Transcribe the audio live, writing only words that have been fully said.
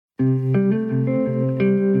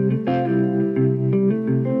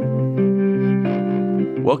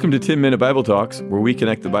Welcome to 10-Minute Bible Talks, where we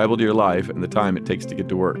connect the Bible to your life and the time it takes to get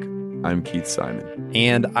to work. I'm Keith Simon.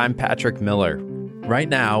 And I'm Patrick Miller. Right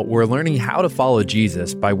now, we're learning how to follow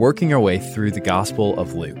Jesus by working our way through the Gospel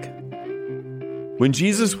of Luke. When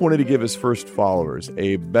Jesus wanted to give his first followers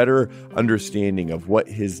a better understanding of what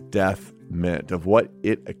his death meant, of what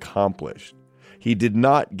it accomplished, he did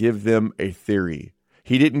not give them a theory.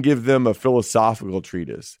 He didn't give them a philosophical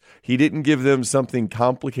treatise. He didn't give them something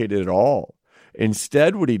complicated at all.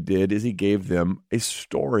 Instead, what he did is he gave them a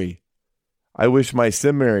story. I wish my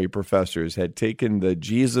seminary professors had taken the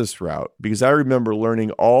Jesus route, because I remember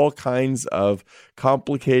learning all kinds of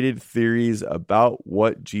complicated theories about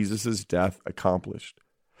what Jesus' death accomplished.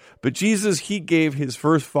 But Jesus, he gave his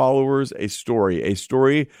first followers a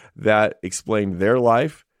story that explained their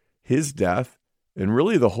life, his death, and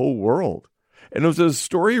really the whole world. And it was a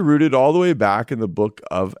story rooted all the way back in the book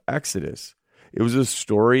of Exodus. It was a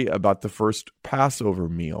story about the first Passover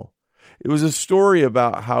meal. It was a story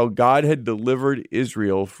about how God had delivered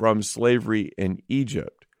Israel from slavery in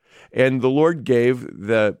Egypt. And the Lord gave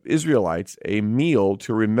the Israelites a meal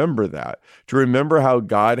to remember that, to remember how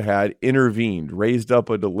God had intervened, raised up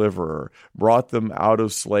a deliverer, brought them out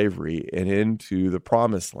of slavery and into the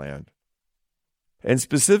promised land. And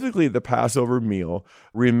specifically, the Passover meal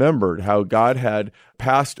remembered how God had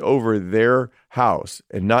passed over their house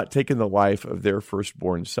and not taken the life of their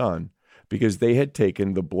firstborn son, because they had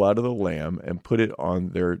taken the blood of the lamb and put it on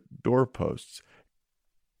their doorposts.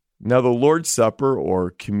 Now, the Lord's Supper,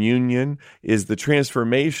 or communion, is the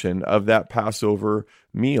transformation of that Passover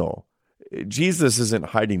meal. Jesus isn't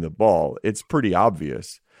hiding the ball. It's pretty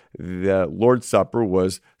obvious. The Lord's Supper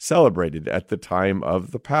was celebrated at the time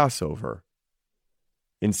of the Passover.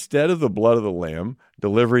 Instead of the blood of the lamb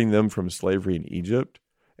delivering them from slavery in Egypt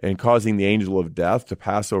and causing the angel of death to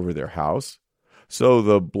pass over their house, so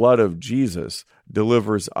the blood of Jesus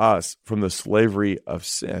delivers us from the slavery of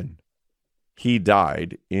sin. He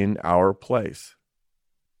died in our place.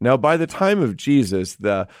 Now, by the time of Jesus,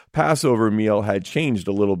 the Passover meal had changed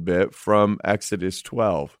a little bit from Exodus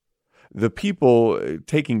 12. The people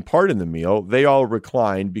taking part in the meal, they all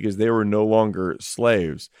reclined because they were no longer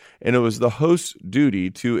slaves. And it was the host's duty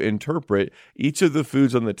to interpret each of the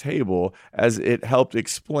foods on the table as it helped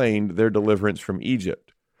explain their deliverance from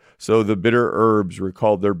Egypt. So the bitter herbs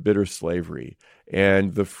recalled their bitter slavery,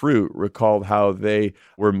 and the fruit recalled how they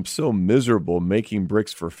were so miserable making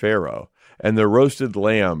bricks for Pharaoh. And the roasted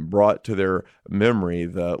lamb brought to their memory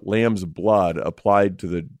the lamb's blood applied to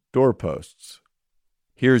the doorposts.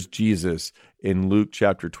 Here's Jesus in Luke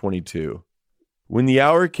chapter 22. When the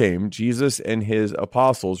hour came, Jesus and his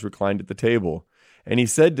apostles reclined at the table, and he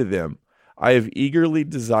said to them, I have eagerly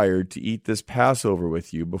desired to eat this Passover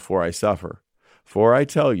with you before I suffer. For I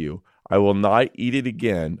tell you, I will not eat it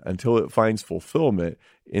again until it finds fulfillment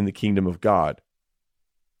in the kingdom of God.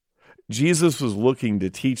 Jesus was looking to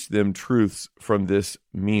teach them truths from this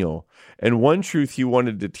meal. And one truth he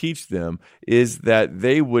wanted to teach them is that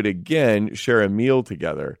they would again share a meal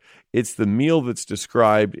together. It's the meal that's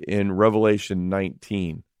described in Revelation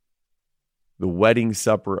 19, the wedding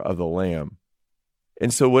supper of the Lamb.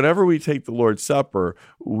 And so whenever we take the Lord's Supper,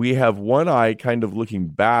 we have one eye kind of looking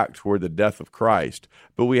back toward the death of Christ,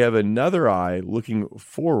 but we have another eye looking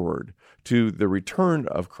forward to the return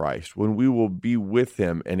of Christ, when we will be with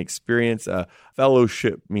him and experience a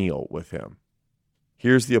fellowship meal with him.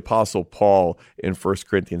 Here's the Apostle Paul in 1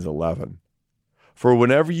 Corinthians 11. For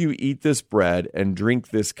whenever you eat this bread and drink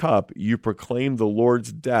this cup, you proclaim the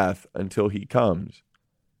Lord's death until he comes.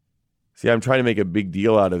 See, I'm trying to make a big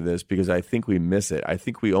deal out of this because I think we miss it. I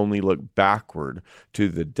think we only look backward to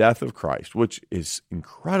the death of Christ, which is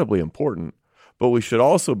incredibly important. But we should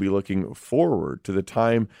also be looking forward to the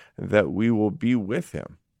time that we will be with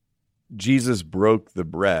him. Jesus broke the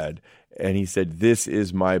bread and he said, this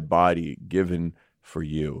is my body given for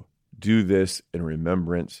you. Do this in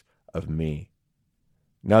remembrance of me.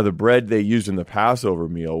 Now, the bread they used in the Passover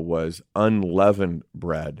meal was unleavened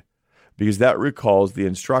bread, because that recalls the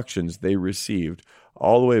instructions they received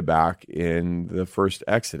all the way back in the first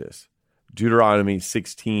Exodus. Deuteronomy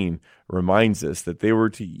 16 reminds us that they were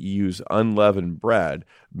to use unleavened bread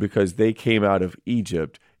because they came out of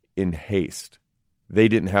Egypt in haste. They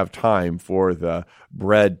didn't have time for the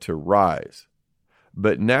bread to rise.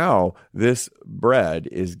 But now this bread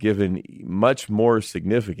is given much more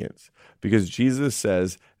significance because Jesus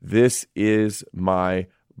says, this is my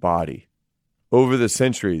body. Over the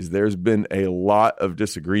centuries, there's been a lot of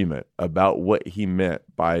disagreement about what he meant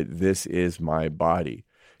by this is my body.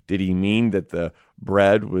 Did he mean that the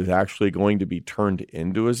bread was actually going to be turned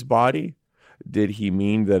into his body? Did he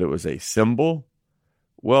mean that it was a symbol?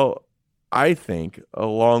 Well, I think,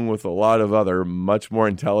 along with a lot of other much more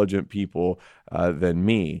intelligent people than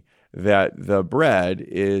me, that the bread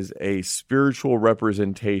is a spiritual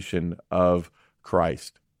representation of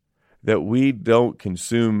Christ. That we don't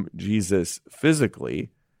consume Jesus physically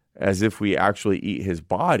as if we actually eat his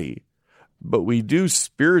body, but we do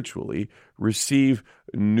spiritually receive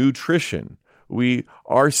nutrition. We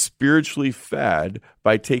are spiritually fed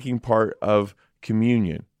by taking part of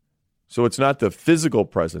communion. So it's not the physical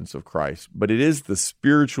presence of Christ, but it is the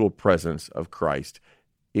spiritual presence of Christ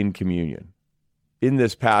in communion. In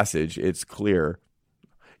this passage, it's clear.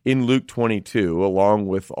 In Luke 22, along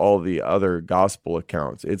with all the other gospel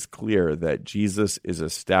accounts, it's clear that Jesus is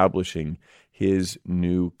establishing his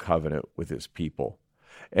new covenant with his people.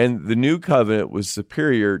 And the new covenant was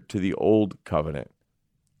superior to the old covenant.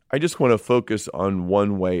 I just want to focus on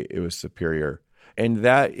one way it was superior, and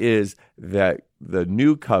that is that the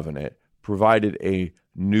new covenant provided a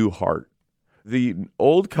new heart. The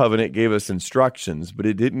old covenant gave us instructions, but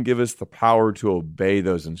it didn't give us the power to obey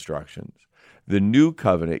those instructions. The new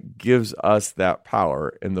covenant gives us that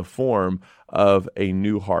power in the form of a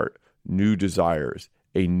new heart, new desires,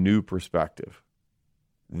 a new perspective.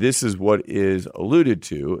 This is what is alluded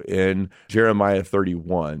to in Jeremiah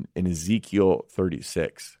 31 and Ezekiel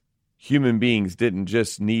 36. Human beings didn't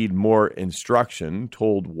just need more instruction,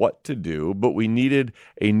 told what to do, but we needed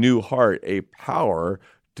a new heart, a power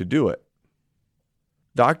to do it.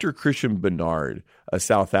 Dr. Christian Barnard, a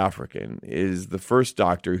South African, is the first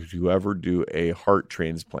doctor to ever do a heart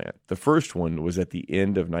transplant. The first one was at the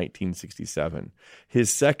end of 1967.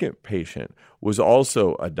 His second patient was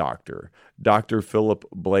also a doctor, Dr. Philip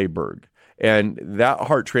Bleiberg, and that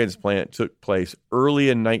heart transplant took place early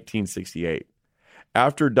in 1968.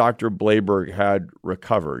 After Dr. Bleiberg had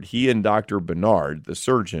recovered, he and Dr. Barnard, the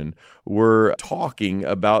surgeon, were talking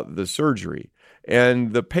about the surgery.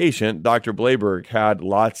 And the patient, Dr. Bleiberg, had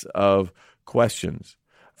lots of questions.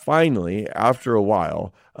 Finally, after a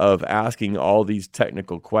while of asking all these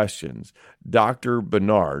technical questions, Dr.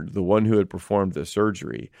 Barnard, the one who had performed the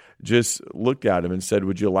surgery, just looked at him and said,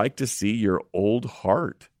 "Would you like to see your old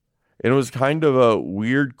heart?" And it was kind of a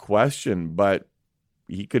weird question, but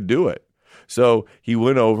he could do it. So he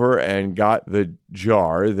went over and got the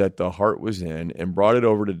jar that the heart was in and brought it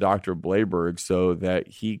over to Dr. Bleiberg so that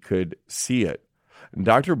he could see it. And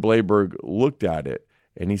Dr. Bleiberg looked at it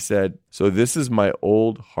and he said, "So this is my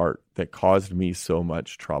old heart that caused me so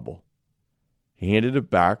much trouble." He handed it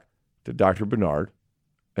back to Dr. Barnard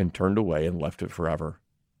and turned away and left it forever.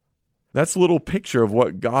 That's a little picture of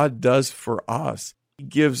what God does for us. He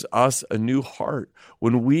gives us a new heart.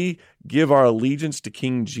 When we give our allegiance to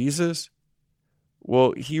King Jesus,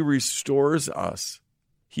 well, he restores us,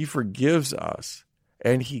 he forgives us,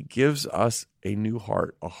 and he gives us a new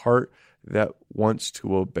heart, a heart that wants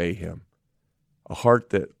to obey him, a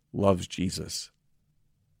heart that loves Jesus.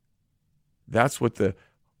 That's what the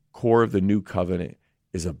core of the new covenant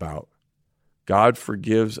is about. God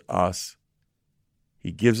forgives us.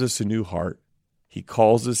 He gives us a new heart. He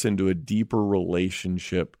calls us into a deeper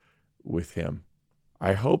relationship with him.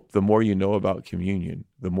 I hope the more you know about communion,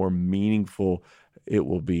 the more meaningful it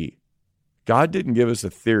will be. God didn't give us a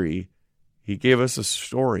theory. He gave us a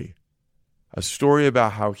story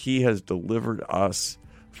about how he has delivered us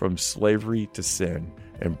from slavery to sin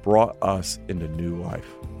and brought us into new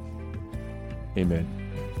life. Amen.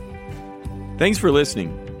 Thanks for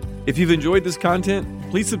listening. If you've enjoyed this content,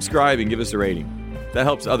 please subscribe and give us a rating. That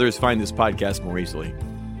helps others find this podcast more easily.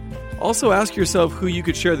 Also, ask yourself who you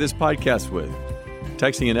could share this podcast with.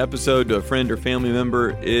 Texting an episode to a friend or family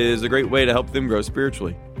member is a great way to help them grow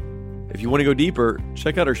spiritually. If you want to go deeper,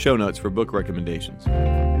 check out our show notes for book recommendations.